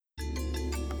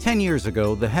10 years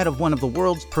ago, the head of one of the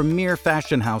world's premier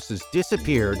fashion houses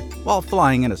disappeared while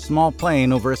flying in a small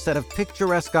plane over a set of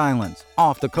picturesque islands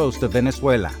off the coast of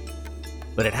Venezuela.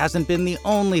 But it hasn't been the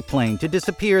only plane to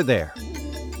disappear there.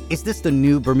 Is this the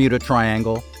new Bermuda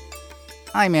Triangle?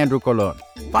 I'm Andrew Colon.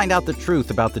 Find out the truth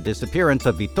about the disappearance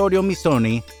of Vittorio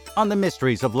Missoni on the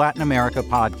Mysteries of Latin America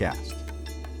podcast.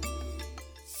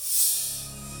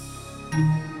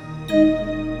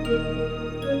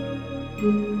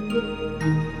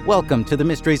 Welcome to the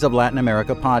Mysteries of Latin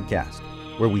America podcast,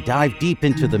 where we dive deep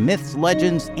into the myths,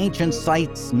 legends, ancient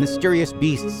sites, mysterious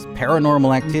beasts,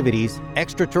 paranormal activities,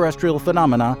 extraterrestrial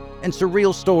phenomena, and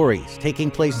surreal stories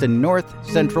taking place in North,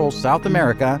 Central, South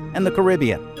America, and the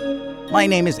Caribbean. My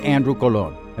name is Andrew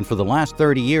Colon, and for the last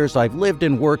 30 years I've lived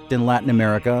and worked in Latin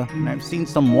America, and I've seen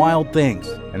some wild things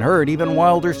and heard even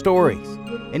wilder stories.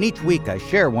 And each week I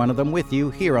share one of them with you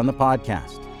here on the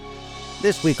podcast.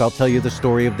 This week I'll tell you the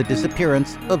story of the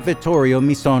disappearance of Vittorio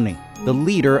Missoni, the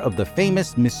leader of the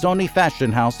famous Missoni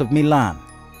fashion house of Milan.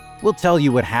 We'll tell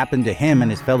you what happened to him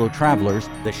and his fellow travelers,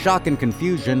 the shock and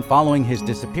confusion following his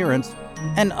disappearance,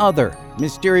 and other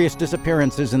mysterious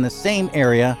disappearances in the same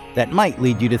area that might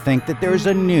lead you to think that there's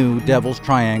a new Devil's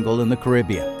Triangle in the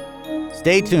Caribbean.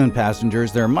 Stay tuned,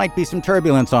 passengers. There might be some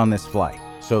turbulence on this flight,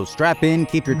 so strap in,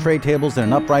 keep your tray tables in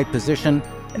an upright position,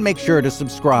 and make sure to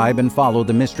subscribe and follow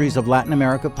the Mysteries of Latin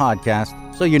America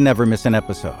podcast so you never miss an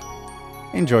episode.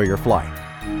 Enjoy your flight.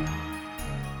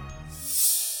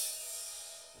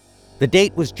 The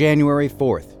date was January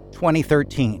 4th,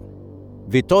 2013.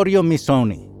 Vittorio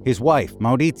Missoni, his wife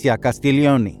Maurizia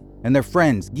Castiglioni, and their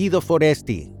friends Guido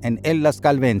Foresti and Ella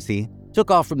Scalvenzi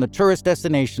took off from the tourist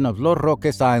destination of Los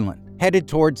Roques Island, headed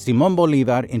towards Simón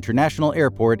Bolívar International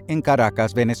Airport in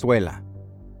Caracas, Venezuela.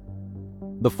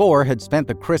 The four had spent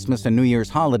the Christmas and New Year's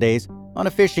holidays on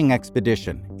a fishing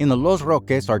expedition in the Los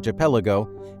Roques archipelago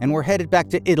and were headed back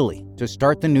to Italy to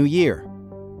start the new year.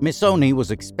 Missoni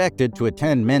was expected to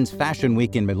attend Men's Fashion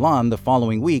Week in Milan the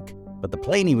following week, but the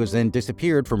plane he was in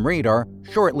disappeared from radar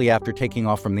shortly after taking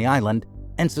off from the island,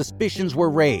 and suspicions were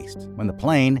raised when the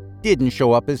plane didn't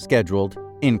show up as scheduled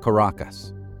in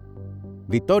Caracas.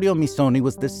 Vittorio Missoni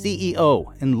was the CEO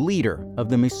and leader of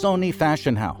the Missoni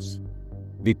fashion house.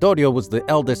 Vittorio was the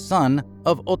eldest son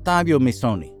of Ottavio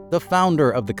Missoni, the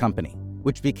founder of the company,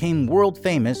 which became world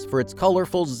famous for its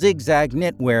colorful zigzag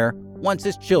knitwear once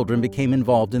his children became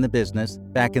involved in the business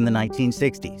back in the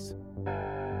 1960s.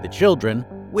 The children,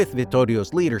 with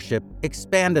Vittorio's leadership,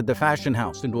 expanded the fashion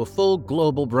house into a full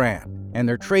global brand, and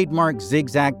their trademark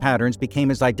zigzag patterns became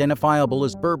as identifiable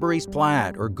as Burberry's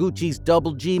plaid or Gucci's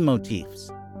double G motifs.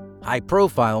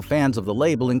 High-profile fans of the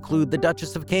label include the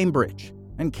Duchess of Cambridge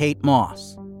and Kate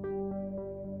Moss.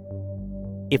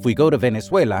 If we go to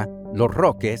Venezuela, Los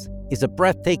Roques is a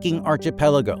breathtaking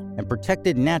archipelago and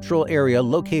protected natural area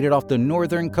located off the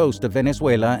northern coast of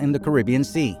Venezuela in the Caribbean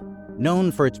Sea,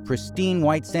 known for its pristine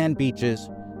white sand beaches,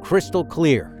 crystal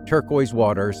clear turquoise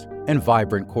waters, and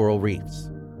vibrant coral reefs.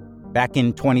 Back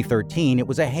in 2013, it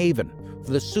was a haven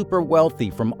for the super wealthy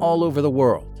from all over the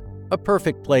world, a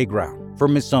perfect playground for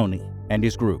Missoni and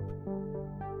his group.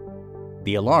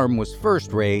 The alarm was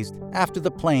first raised after the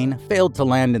plane failed to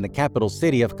land in the capital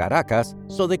city of Caracas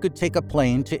so they could take a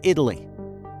plane to Italy.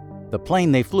 The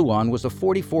plane they flew on was a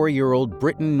 44-year-old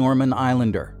Briton-Norman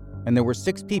islander, and there were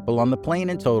 6 people on the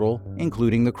plane in total,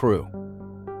 including the crew.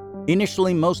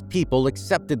 Initially, most people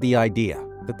accepted the idea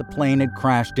that the plane had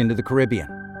crashed into the Caribbean.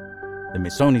 The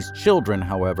Missoni's children,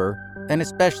 however, and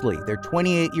especially their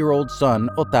 28-year-old son,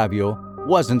 Ottavio,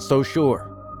 wasn't so sure.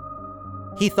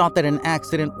 He thought that an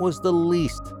accident was the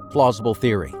least plausible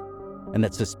theory, and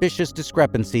that suspicious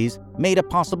discrepancies made a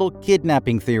possible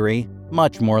kidnapping theory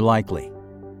much more likely.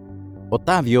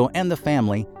 Ottavio and the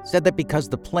family said that because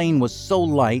the plane was so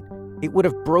light, it would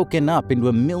have broken up into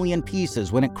a million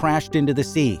pieces when it crashed into the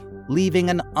sea, leaving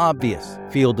an obvious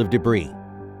field of debris.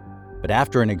 But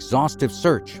after an exhaustive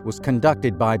search was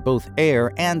conducted by both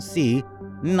air and sea,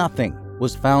 nothing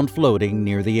was found floating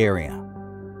near the area.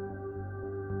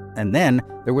 And then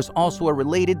there was also a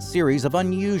related series of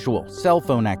unusual cell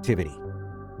phone activity.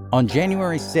 On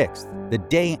January 6th, the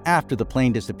day after the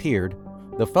plane disappeared,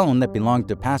 the phone that belonged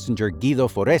to passenger Guido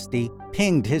Foresti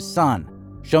pinged his son,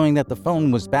 showing that the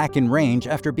phone was back in range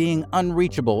after being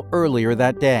unreachable earlier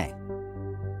that day.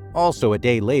 Also a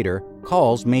day later,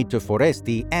 calls made to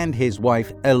Foresti and his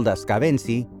wife Ella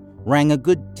Scalvenzi rang a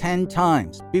good 10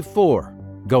 times before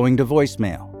going to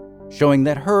voicemail, showing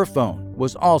that her phone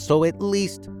was also at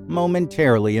least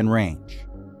momentarily in range.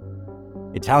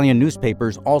 Italian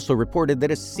newspapers also reported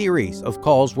that a series of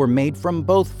calls were made from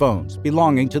both phones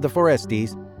belonging to the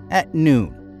Forestis at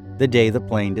noon, the day the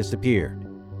plane disappeared.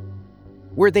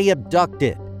 Were they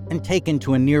abducted and taken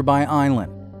to a nearby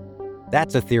island?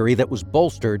 That's a theory that was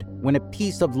bolstered when a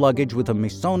piece of luggage with a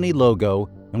Missoni logo,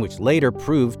 and which later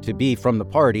proved to be from the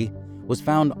party, was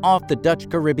found off the Dutch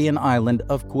Caribbean island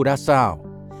of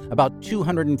Curaçao, about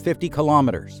 250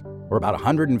 kilometers, or about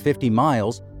 150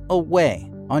 miles, away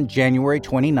on January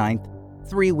 29th,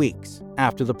 3 weeks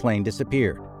after the plane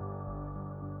disappeared.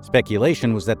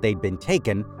 Speculation was that they'd been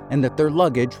taken and that their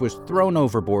luggage was thrown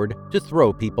overboard to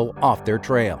throw people off their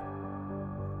trail.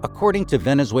 According to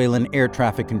Venezuelan air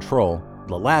traffic control,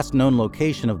 the last known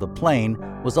location of the plane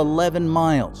was 11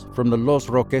 miles from the Los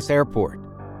Roques airport.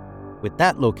 With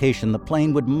that location, the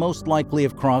plane would most likely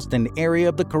have crossed an area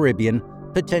of the Caribbean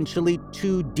potentially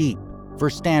too deep for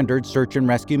standard search and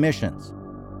rescue missions.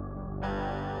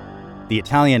 The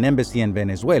Italian embassy in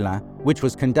Venezuela, which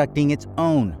was conducting its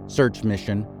own search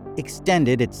mission,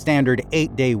 extended its standard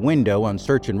 8-day window on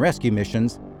search and rescue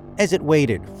missions as it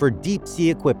waited for deep-sea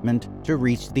equipment to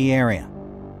reach the area.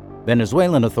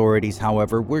 Venezuelan authorities,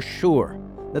 however, were sure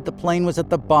that the plane was at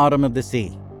the bottom of the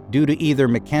sea due to either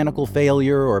mechanical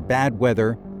failure or bad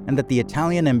weather, and that the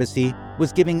Italian embassy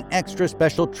was giving extra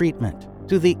special treatment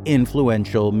to the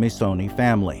influential Missoni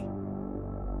family.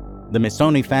 The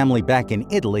Missoni family back in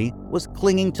Italy was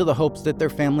clinging to the hopes that their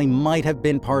family might have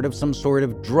been part of some sort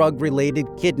of drug-related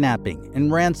kidnapping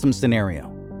and ransom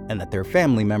scenario, and that their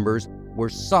family members were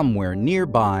somewhere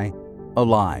nearby,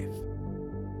 alive.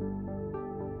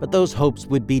 But those hopes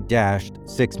would be dashed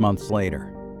 6 months later.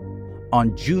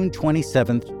 On June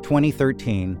 27,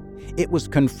 2013, it was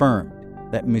confirmed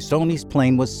that Missoni's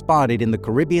plane was spotted in the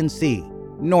Caribbean Sea,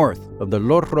 north of the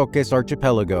Los Roques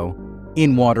archipelago,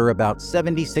 in water about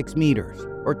 76 meters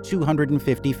or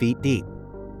 250 feet deep.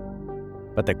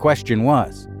 But the question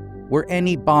was, were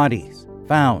any bodies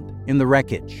found in the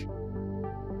wreckage?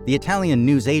 The Italian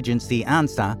news agency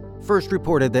ANSA first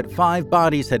reported that 5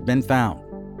 bodies had been found,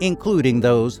 including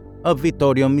those of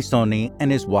Vittorio Missoni and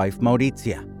his wife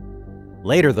Maurizia.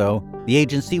 Later, though, the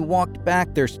agency walked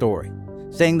back their story,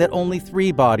 saying that only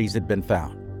 3 bodies had been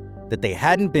found, that they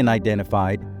hadn't been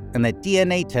identified, and that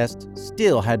DNA tests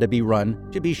still had to be run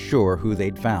to be sure who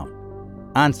they'd found.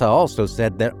 ANSA also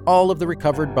said that all of the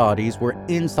recovered bodies were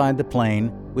inside the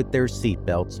plane with their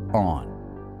seatbelts on.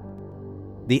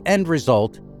 The end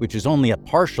result, which is only a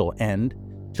partial end,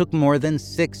 took more than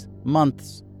 6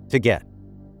 months to get.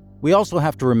 We also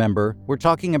have to remember we're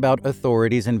talking about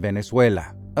authorities in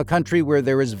Venezuela, a country where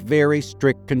there is very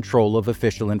strict control of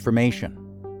official information.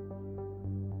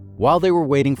 While they were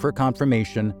waiting for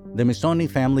confirmation, the Missoni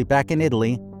family back in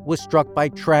Italy was struck by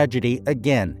tragedy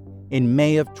again in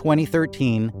May of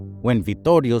 2013 when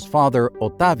Vittorio's father,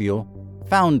 Ottavio,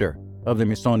 founder of the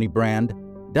Missoni brand,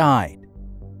 died,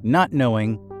 not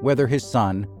knowing whether his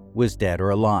son was dead or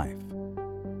alive.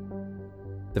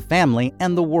 The family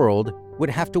and the world would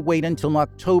have to wait until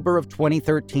October of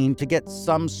 2013 to get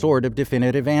some sort of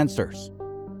definitive answers.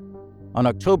 On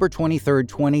October 23,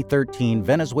 2013,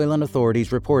 Venezuelan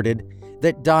authorities reported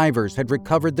that divers had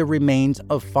recovered the remains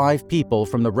of 5 people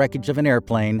from the wreckage of an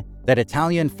airplane that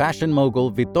Italian fashion mogul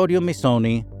Vittorio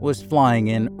Missoni was flying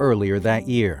in earlier that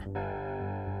year.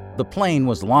 The plane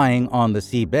was lying on the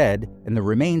seabed, and the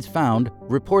remains found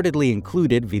reportedly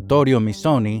included Vittorio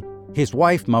Missoni, his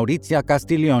wife Maurizia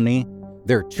Castiglioni,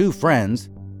 their 2 friends,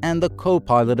 and the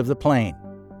co-pilot of the plane.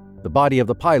 The body of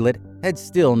the pilot had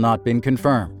still not been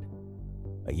confirmed.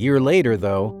 A year later,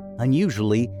 though,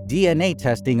 unusually, DNA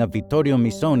testing of Vittorio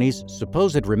Missoni's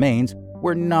supposed remains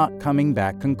were not coming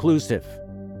back conclusive.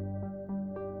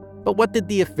 But what did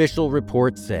the official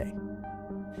report say?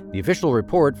 The official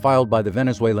report filed by the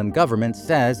Venezuelan government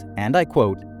says, and I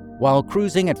quote, "While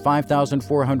cruising at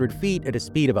 5,400 feet at a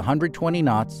speed of 120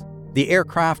 knots, the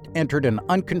aircraft entered an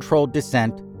uncontrolled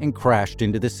descent and crashed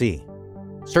into the sea.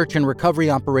 Search and recovery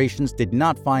operations did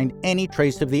not find any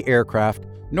trace of the aircraft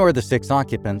nor the 6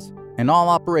 occupants, and all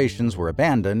operations were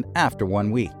abandoned after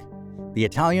 1 week. The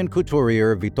Italian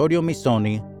couturier Vittorio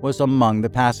Missoni was among the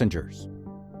passengers."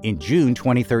 In June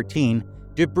 2013,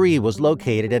 debris was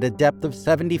located at a depth of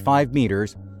 75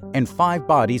 meters, and 5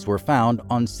 bodies were found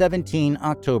on 17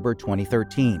 October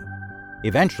 2013.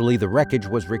 Eventually, the wreckage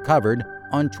was recovered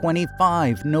on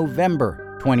 25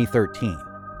 November 2013.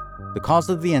 The cause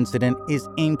of the incident is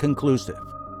inconclusive,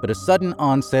 but a sudden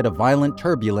onset of violent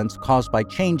turbulence caused by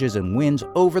changes in winds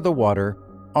over the water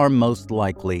are most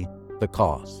likely the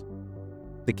cause.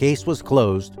 The case was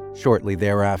closed shortly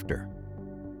thereafter.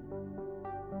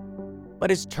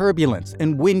 But is turbulence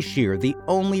and wind shear the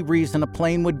only reason a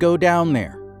plane would go down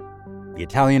there? The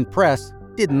Italian press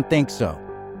didn't think so.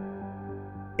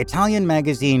 Italian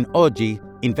magazine Oggi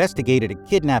investigated a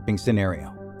kidnapping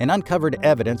scenario and uncovered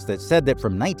evidence that said that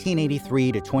from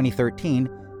 1983 to 2013,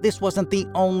 this wasn't the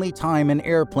only time an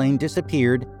airplane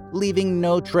disappeared, leaving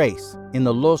no trace in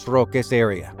the Los Roques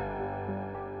area.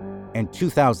 In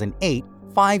 2008,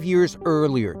 5 years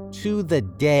earlier to the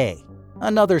day,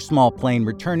 another small plane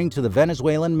returning to the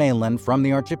Venezuelan mainland from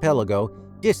the archipelago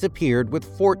disappeared with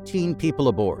 14 people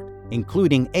aboard,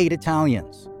 including 8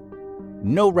 Italians.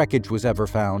 No wreckage was ever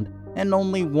found, and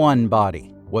only one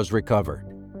body was recovered.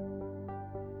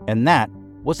 And that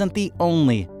wasn't the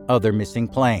only other missing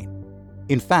plane.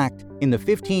 In fact, in the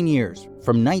 15 years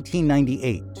from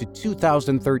 1998 to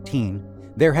 2013,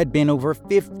 there had been over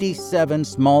 57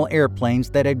 small airplanes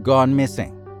that had gone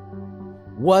missing.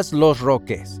 Was Los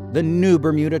Roques the new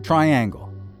Bermuda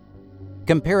Triangle?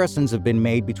 Comparisons have been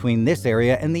made between this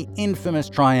area and the infamous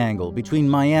triangle between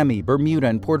Miami, Bermuda,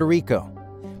 and Puerto Rico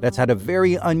that's had a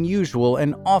very unusual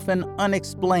and often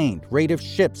unexplained rate of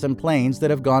ships and planes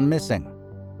that have gone missing.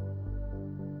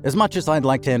 As much as I'd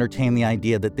like to entertain the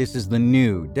idea that this is the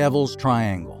new Devil's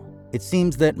Triangle, it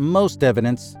seems that most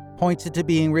evidence points it to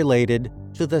being related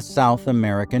to the South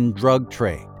American drug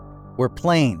trade, where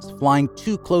planes flying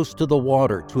too close to the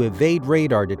water to evade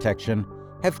radar detection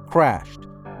have crashed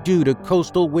due to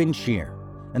coastal wind shear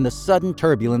and the sudden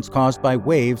turbulence caused by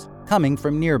waves coming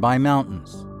from nearby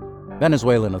mountains.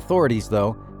 Venezuelan authorities,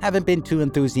 though, haven't been too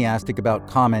enthusiastic about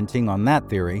commenting on that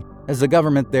theory, as the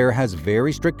government there has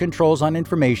very strict controls on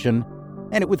information,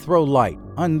 and it would throw light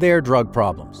on their drug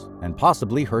problems and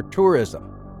possibly hurt tourism.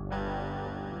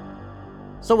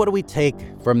 So what do we take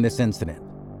from this incident?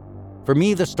 For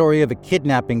me, the story of a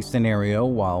kidnapping scenario,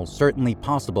 while certainly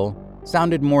possible,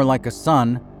 sounded more like a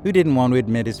son who didn't want to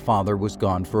admit his father was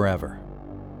gone forever.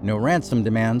 No ransom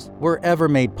demands were ever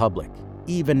made public,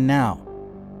 even now.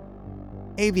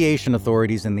 Aviation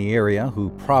authorities in the area, who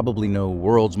probably know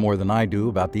worlds more than I do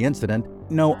about the incident,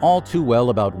 know all too well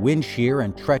about wind shear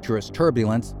and treacherous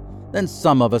turbulence than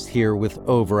some of us here with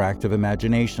overactive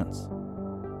imaginations.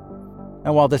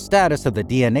 And while the status of the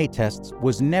DNA tests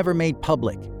was never made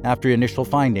public after initial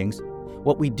findings,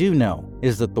 what we do know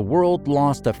is that the world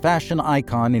lost a fashion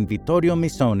icon in Vittorio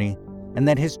Missoni and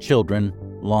that his children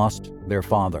lost their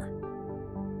father.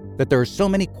 That there are so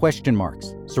many question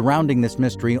marks surrounding this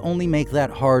mystery only make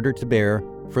that harder to bear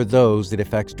for those it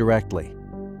affects directly.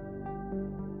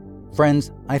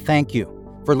 Friends, I thank you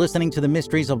for listening to the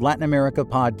Mysteries of Latin America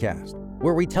podcast,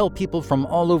 where we tell people from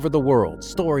all over the world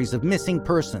stories of missing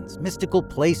persons, mystical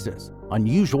places,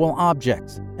 unusual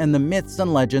objects, and the myths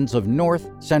and legends of North,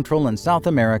 Central, and South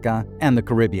America and the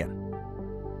Caribbean.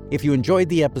 If you enjoyed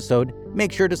the episode,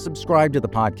 make sure to subscribe to the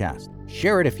podcast,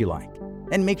 share it if you like,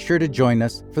 and make sure to join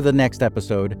us for the next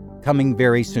episode coming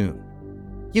very soon.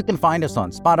 You can find us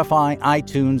on Spotify,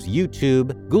 iTunes,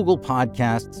 YouTube, Google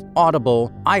Podcasts, Audible,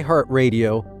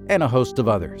 iHeartRadio, and a host of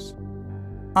others.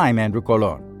 I'm Andrew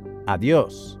Colon.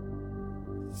 Adios.